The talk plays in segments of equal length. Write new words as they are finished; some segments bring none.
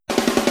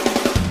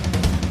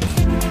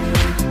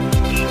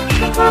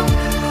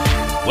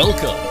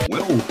Welcome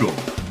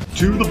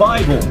to the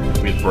Bible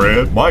with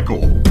Brad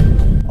Michael,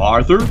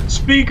 Arthur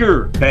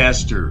Speaker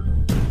Pastor.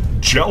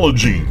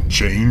 Challenging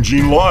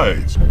changing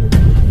lives.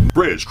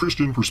 Brad's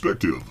Christian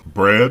perspective.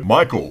 Brad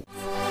Michael.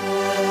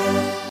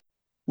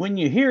 When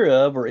you hear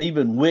of or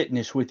even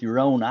witness with your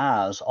own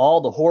eyes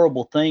all the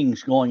horrible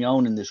things going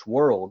on in this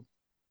world,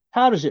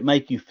 how does it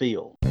make you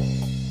feel?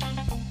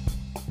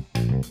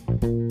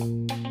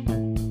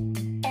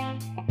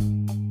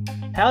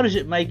 How does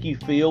it make you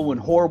feel when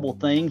horrible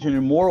things and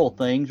immoral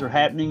things are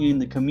happening in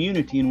the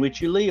community in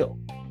which you live?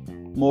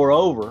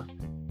 Moreover,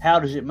 how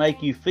does it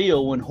make you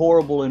feel when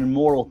horrible and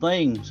immoral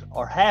things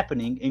are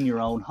happening in your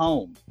own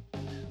home?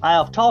 I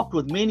have talked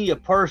with many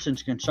of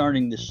persons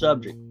concerning this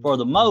subject. For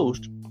the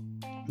most,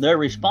 their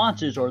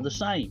responses are the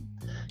same.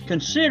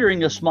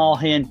 Considering a small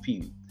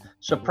handful,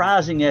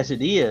 surprising as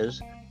it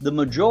is, the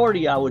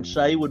majority, I would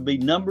say, would be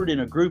numbered in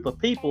a group of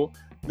people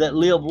that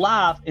live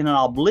life in an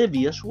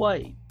oblivious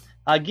way.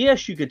 I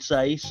guess you could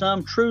say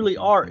some truly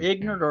are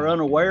ignorant or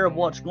unaware of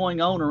what's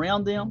going on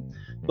around them.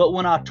 But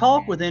when I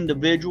talk with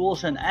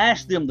individuals and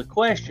ask them the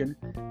question,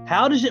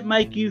 how does it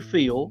make you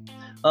feel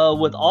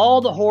with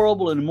all the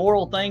horrible and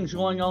immoral things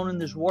going on in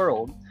this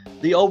world?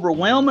 The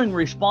overwhelming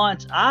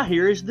response I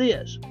hear is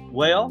this: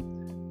 well,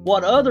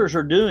 what others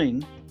are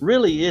doing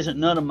really isn't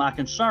none of my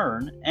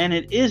concern, and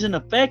it isn't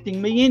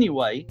affecting me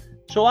anyway,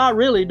 so I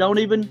really don't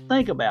even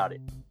think about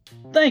it.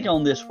 Think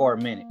on this for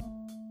a minute.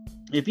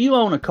 If you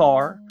own a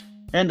car,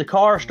 and the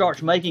car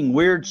starts making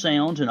weird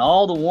sounds and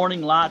all the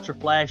warning lights are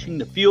flashing,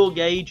 the fuel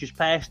gauge is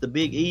past the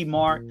big E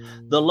mark,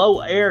 the low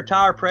air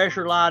tire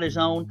pressure light is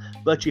on,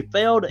 but you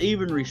fail to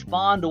even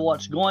respond to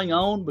what's going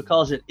on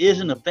because it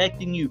isn't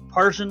affecting you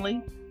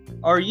personally,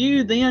 are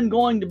you then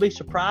going to be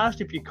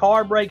surprised if your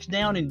car breaks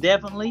down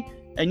indefinitely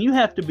and you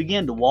have to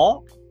begin to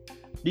walk?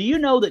 Do you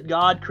know that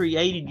God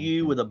created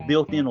you with a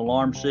built-in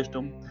alarm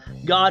system?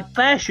 God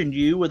fashioned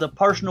you with a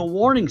personal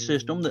warning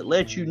system that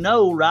lets you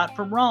know right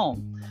from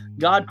wrong.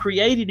 God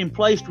created and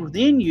placed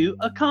within you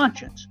a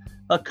conscience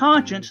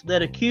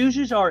that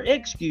accuses or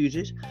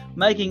excuses,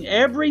 making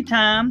every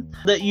time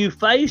that you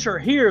face or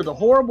hear the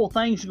horrible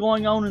things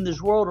going on in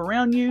this world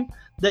around you,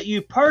 that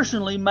you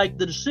personally make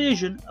the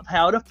decision of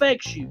how it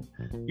affects you.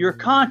 Your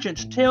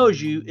conscience tells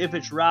you if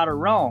it's right or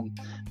wrong,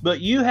 but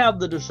you have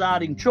the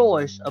deciding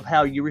choice of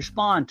how you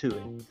respond to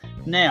it.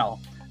 Now,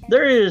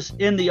 there is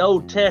in the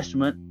Old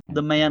Testament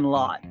the man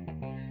Lot.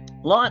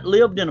 Lot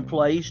lived in a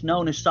place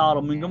known as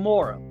Sodom and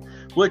Gomorrah,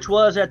 which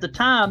was at the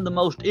time the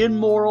most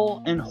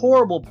immoral and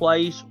horrible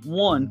place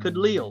one could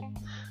live.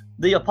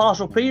 The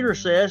Apostle Peter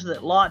says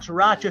that Lot's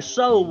righteous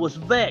soul was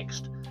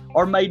vexed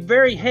or made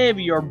very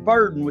heavy or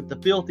burdened with the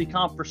filthy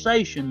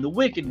conversation, the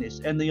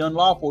wickedness, and the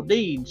unlawful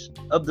deeds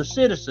of the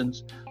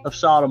citizens of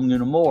Sodom and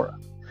Gomorrah.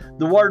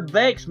 The word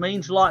vexed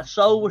means Lot's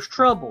soul was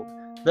troubled,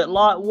 that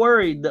Lot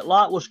worried, that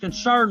Lot was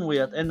concerned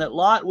with, and that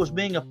Lot was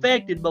being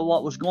affected by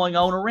what was going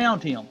on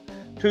around him,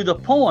 to the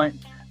point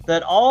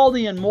that all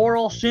the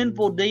immoral,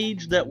 sinful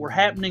deeds that were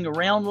happening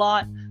around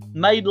Lot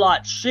made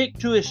Lot sick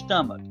to his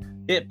stomach.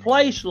 It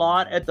placed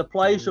Lot at the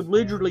place of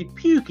literally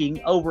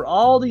puking over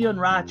all the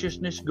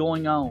unrighteousness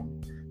going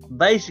on.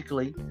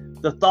 Basically,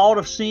 the thought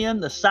of sin,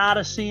 the sight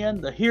of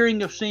sin, the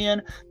hearing of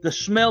sin, the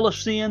smell of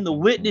sin, the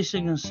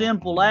witnessing of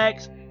sinful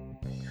acts,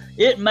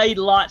 it made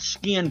Lot's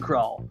skin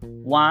crawl.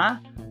 Why?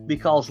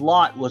 Because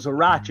Lot was a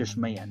righteous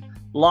man.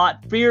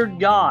 Lot feared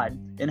God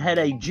and had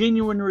a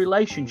genuine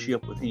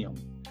relationship with Him.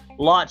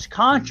 Lot's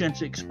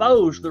conscience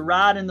exposed the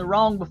right and the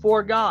wrong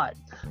before God.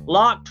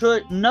 Lot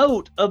took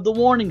note of the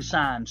warning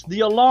signs, the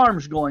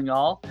alarms going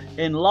off,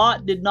 and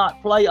Lot did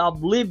not play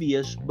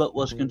oblivious but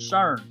was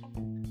concerned.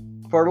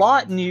 For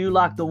Lot knew,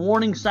 like the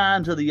warning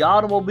signs of the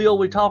automobile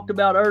we talked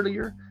about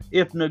earlier,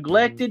 if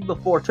neglected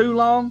before too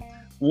long,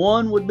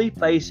 one would be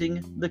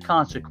facing the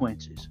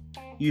consequences.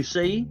 You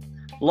see,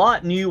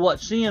 Lot knew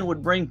what sin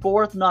would bring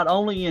forth not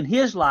only in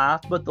his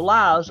life but the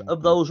lives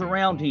of those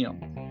around him.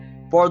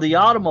 For the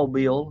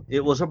automobile,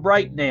 it was a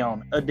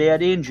breakdown, a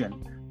dead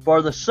engine.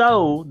 For the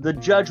soul, the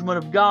judgment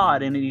of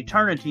God and an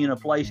eternity in a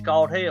place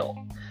called hell.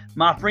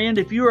 My friend,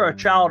 if you are a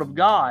child of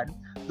God,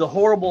 the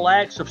horrible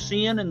acts of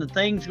sin and the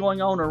things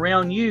going on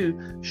around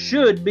you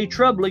should be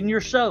troubling your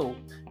soul.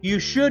 You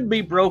should be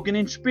broken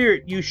in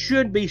spirit. You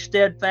should be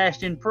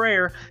steadfast in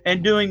prayer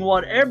and doing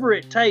whatever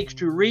it takes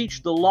to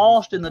reach the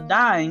lost and the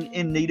dying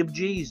in need of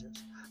Jesus.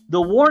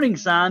 The warning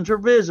signs are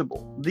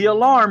visible. The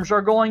alarms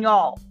are going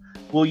off.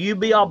 Will you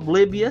be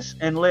oblivious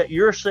and let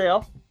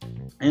yourself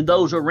and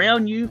those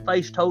around you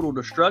face total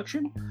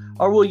destruction?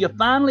 Or will you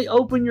finally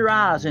open your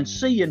eyes and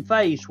see and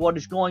face what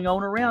is going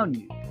on around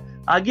you?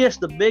 I guess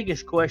the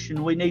biggest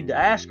question we need to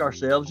ask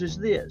ourselves is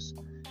this: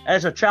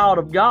 as a child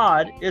of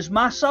God, is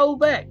my soul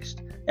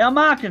vexed? Am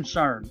I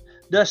concerned?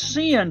 Does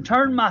sin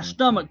turn my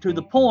stomach to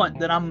the point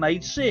that I'm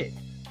made sick?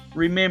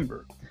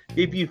 Remember,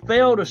 if you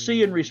fail to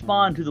see and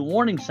respond to the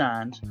warning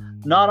signs,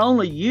 not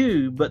only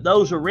you, but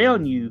those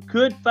around you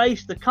could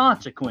face the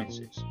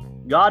consequences.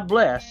 God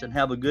bless and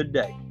have a good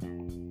day.